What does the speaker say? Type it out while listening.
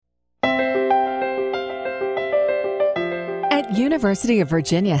At University of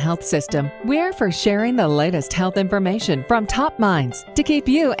Virginia Health System, we're for sharing the latest health information from top minds to keep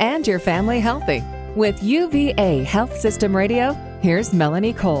you and your family healthy. With UVA Health System Radio, here's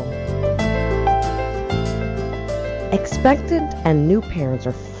Melanie Cole. Expectant and new parents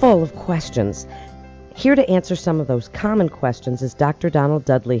are full of questions. Here to answer some of those common questions is Dr. Donald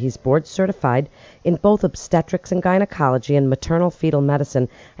Dudley. He's board certified in both obstetrics and gynecology and maternal fetal medicine,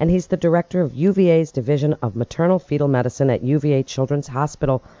 and he's the director of UVA's Division of Maternal Fetal Medicine at UVA Children's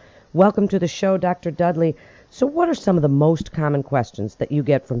Hospital. Welcome to the show, Dr. Dudley. So what are some of the most common questions that you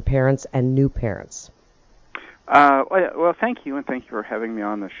get from parents and new parents? Well, thank you, and thank you for having me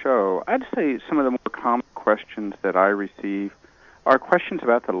on the show. I'd say some of the more common questions that I receive are questions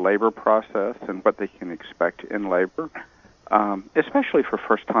about the labor process and what they can expect in labor. Especially for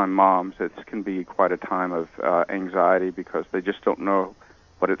first-time moms, it can be quite a time of anxiety because they just don't know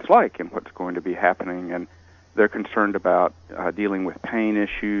what it's like and what's going to be happening, and they're concerned about dealing with pain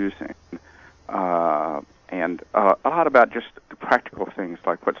issues and a lot about just the practical things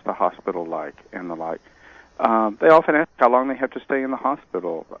like what's the hospital like and the like. They often ask how long they have to stay in the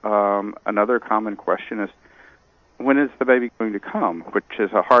hospital. Another common question is, when is the baby going to come? Which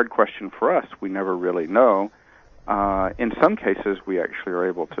is a hard question for us. We never really know. In some cases, we actually are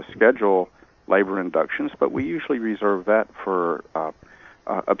able to schedule labor inductions, but we usually reserve that for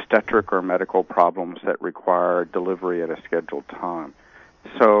obstetric or medical problems that require delivery at a scheduled time.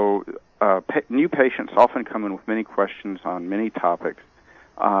 So new patients often come in with many questions on many topics,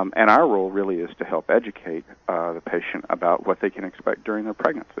 and our role really is to help educate the patient about what they can expect during their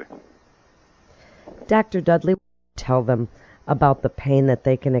pregnancy. Dr. Dudley, tell them about the pain that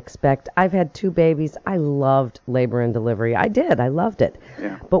they can expect. I've had 2 babies. I loved labor and delivery. I did. I loved it.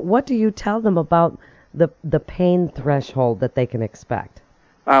 Yeah. But what do you tell them about the pain threshold that they can expect?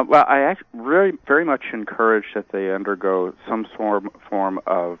 Well, I really very much encourage that they undergo some form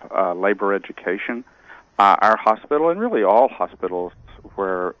of labor education. Our hospital, and really all hospitals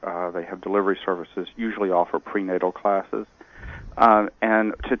where they have delivery services, usually offer prenatal classes.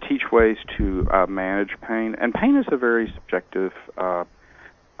 And to teach ways to manage pain. And pain is a very subjective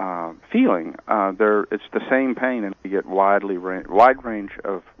feeling. It's the same pain, and we get wide range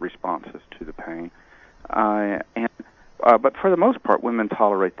of responses to the pain. But for the most part, women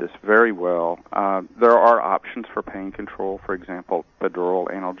tolerate this very well. There are options for pain control, for example, epidural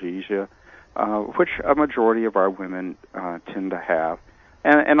analgesia, which a majority of our women tend to have.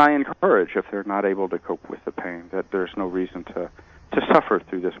 And I encourage, if they're not able to cope with the pain, that there's no reason to suffer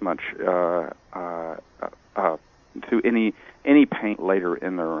through this much, through any pain later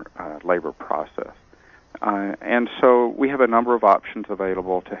in their labor process. And so we have a number of options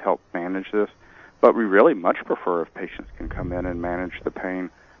available to help manage this, but we really much prefer if patients can come in and manage the pain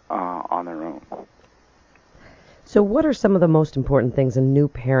on their own. So what are some of the most important things a new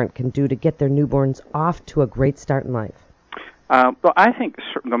parent can do to get their newborns off to a great start in life? Well, I think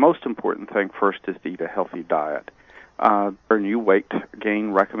the most important thing first is to eat a healthy diet. There are new weight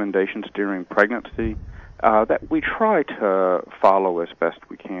gain recommendations during pregnancy that we try to follow as best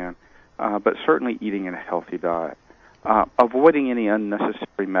we can, but certainly eating a healthy diet. Avoiding any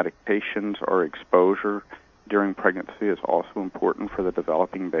unnecessary medications or exposure during pregnancy is also important for the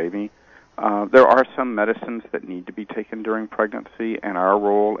developing baby. There are some medicines that need to be taken during pregnancy, and our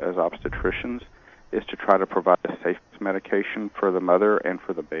role as obstetricians is to try to provide the safest medication for the mother and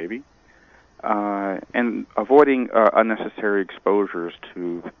for the baby. And avoiding unnecessary exposures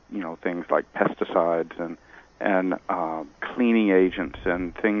to, things like pesticides and cleaning agents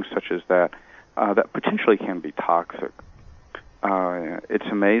and things such as that that potentially can be toxic. It's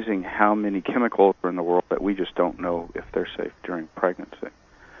amazing how many chemicals are in the world that we just don't know if they're safe during pregnancy.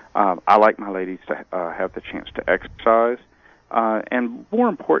 I like my ladies to have the chance to exercise, and more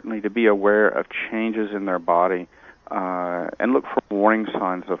importantly, to be aware of changes in their body and look for warning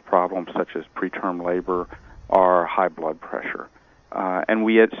signs of problems such as preterm labor or high blood pressure. And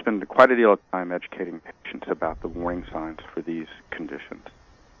we spend quite a deal of time educating patients about the warning signs for these conditions.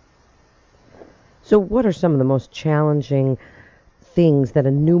 So what are some of the most challenging things that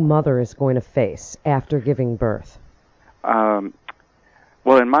a new mother is going to face after giving birth?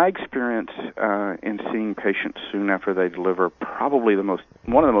 Well, in my experience in seeing patients soon after they deliver, probably one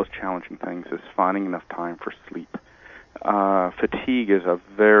of the most challenging things is finding enough time for sleep. Fatigue is a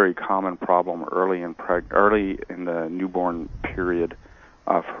very common problem early in the newborn period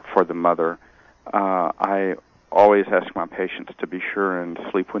for the mother. I always ask my patients to be sure and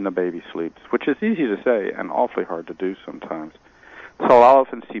sleep when the baby sleeps, which is easy to say and awfully hard to do sometimes. So I'll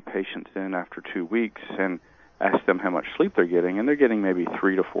often see patients in after 2 weeks, and ask them how much sleep they're getting, and they're getting maybe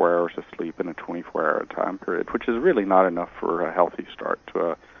 3 to 4 hours of sleep in a 24-hour time period, which is really not enough for a healthy start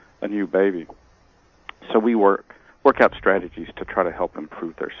to a new baby. So we work out strategies to try to help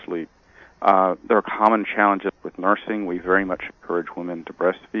improve their sleep. There are common challenges with nursing. We very much encourage women to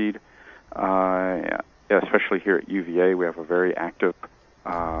breastfeed. Especially here at UVA, we have a very active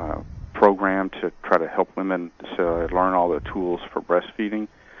program to try to help women to learn all the tools for breastfeeding.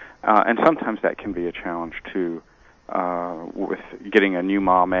 And sometimes that can be a challenge, too, with getting a new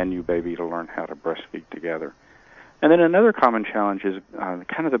mom and new baby to learn how to breastfeed together. And then another common challenge is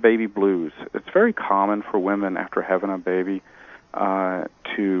kind of the baby blues. It's very common for women after having a baby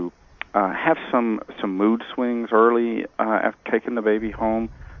to have some mood swings early after taking the baby home,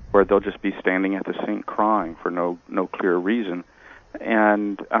 where they'll just be standing at the sink crying for no clear reason.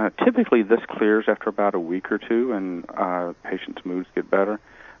 And typically this clears after about a week or two, and patients' moods get better.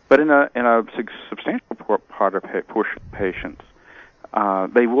 But in a substantial portion of patients,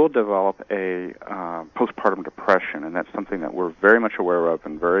 they will develop a postpartum depression, and that's something that we're very much aware of,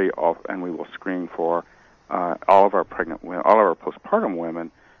 and and we will screen for all of our pregnant women, all of our postpartum women,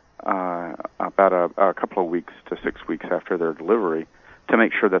 about a couple of weeks to 6 weeks after their delivery, to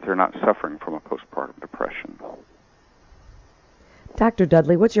make sure that they're not suffering from a postpartum depression. Dr.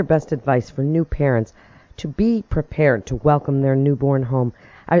 Dudley, what's your best advice for new parents to be prepared to welcome their newborn home?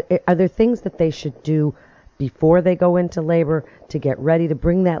 Are there things that they should do before they go into labor to get ready to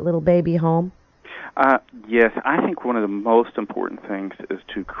bring that little baby home? Yes, I think one of the most important things is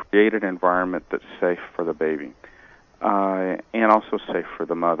to create an environment that's safe for the baby and also safe for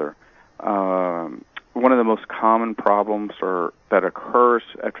the mother. One of the most common problems that occurs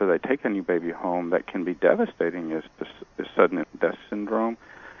after they take a new baby home that can be devastating is sudden death syndrome.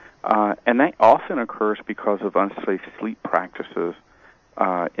 And that often occurs because of unsafe sleep practices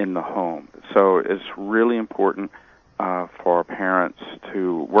in the home. So it's really important for parents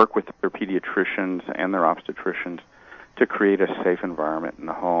to work with their pediatricians and their obstetricians to create a safe environment in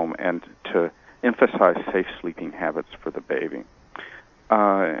the home and to emphasize safe sleeping habits for the baby.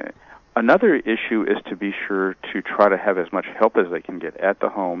 Another issue is to be sure to try to have as much help as they can get at the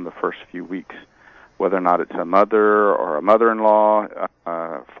home the first few weeks, whether or not it's a mother or a mother-in-law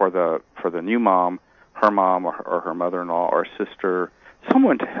for the new mom, her mom or her mother-in-law or sister,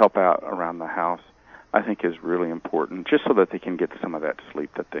 someone to help out around the house, I think is really important, just so that they can get some of that sleep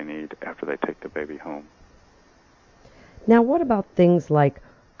that they need after they take the baby home. Now, what about things like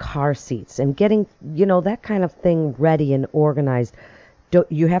car seats and getting, that kind of thing ready and organized?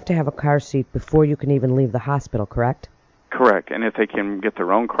 You have to have a car seat before you can even leave the hospital, correct? Correct. And if they can get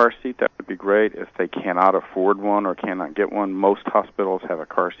their own car seat, that would be great. If they cannot afford one or cannot get one, most hospitals have a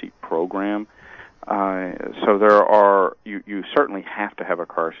car seat program. So you certainly have to have a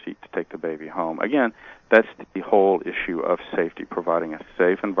car seat to take the baby home. Again, that's the whole issue of safety, providing a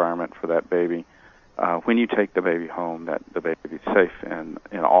safe environment for that baby. When you take the baby home, that the baby's safe in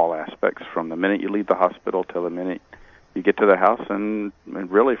all aspects, from the minute you leave the hospital till the minute you get to the house, and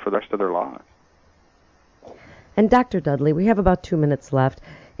really for the rest of their lives. And Dr. Dudley, we have about 2 minutes left.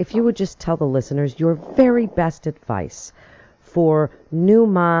 If you would just tell the listeners your very best advice for new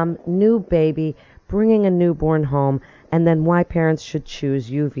mom, new baby, bringing a newborn home, and then why parents should choose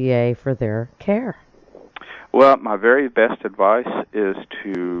UVA for their care. Well, my very best advice is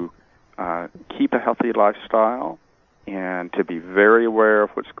to keep a healthy lifestyle and to be very aware of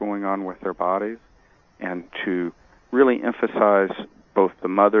what's going on with their bodies and to really emphasize both the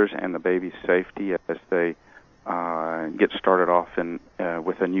mother's and the baby's safety as they get started off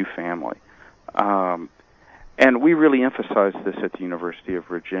with a new family. And we really emphasize this at the University of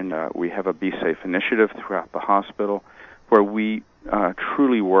Virginia. We have a Be Safe initiative throughout the hospital where we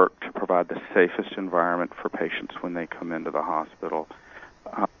truly work to provide the safest environment for patients when they come into the hospital.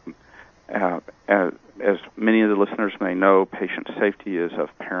 As many of the listeners may know, patient safety is of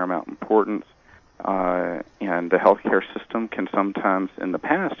paramount importance, and the healthcare system can sometimes, in the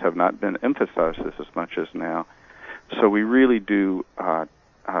past, have not been emphasized as much as now. So we really do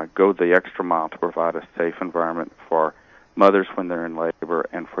go the extra mile to provide a safe environment for mothers when they're in labor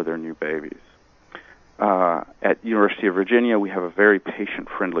and for their new babies. At University of Virginia, we have a very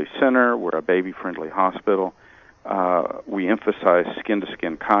patient-friendly center. We're a baby-friendly hospital. We emphasize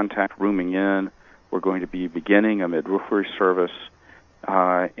skin-to-skin contact, rooming in. We're going to be beginning a midwifery service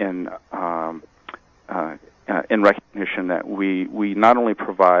in recognition that we not only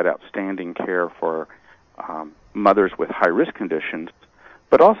provide outstanding care for mothers with high-risk conditions,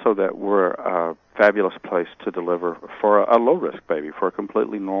 but also that we're a fabulous place to deliver for a low-risk baby, for a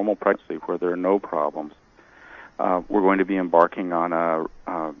completely normal pregnancy where there are no problems. We're going to be embarking on a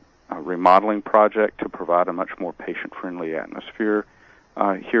remodeling project to provide a much more patient-friendly atmosphere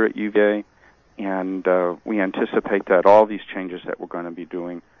here at UVA, and we anticipate that all these changes that we're going to be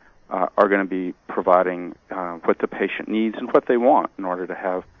doing are going to be providing what the patient needs and what they want in order to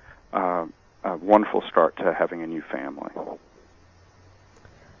have a wonderful start to having a new family.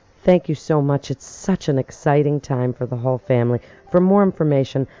 Thank you so much. It's such an exciting time for the whole family. For more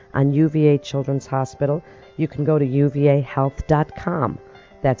information on UVA Children's Hospital, you can go to uvahealth.com.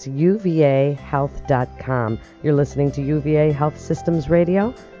 That's uvahealth.com. You're listening to UVA Health Systems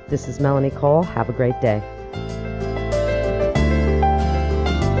Radio. This is Melanie Cole. Have a great day.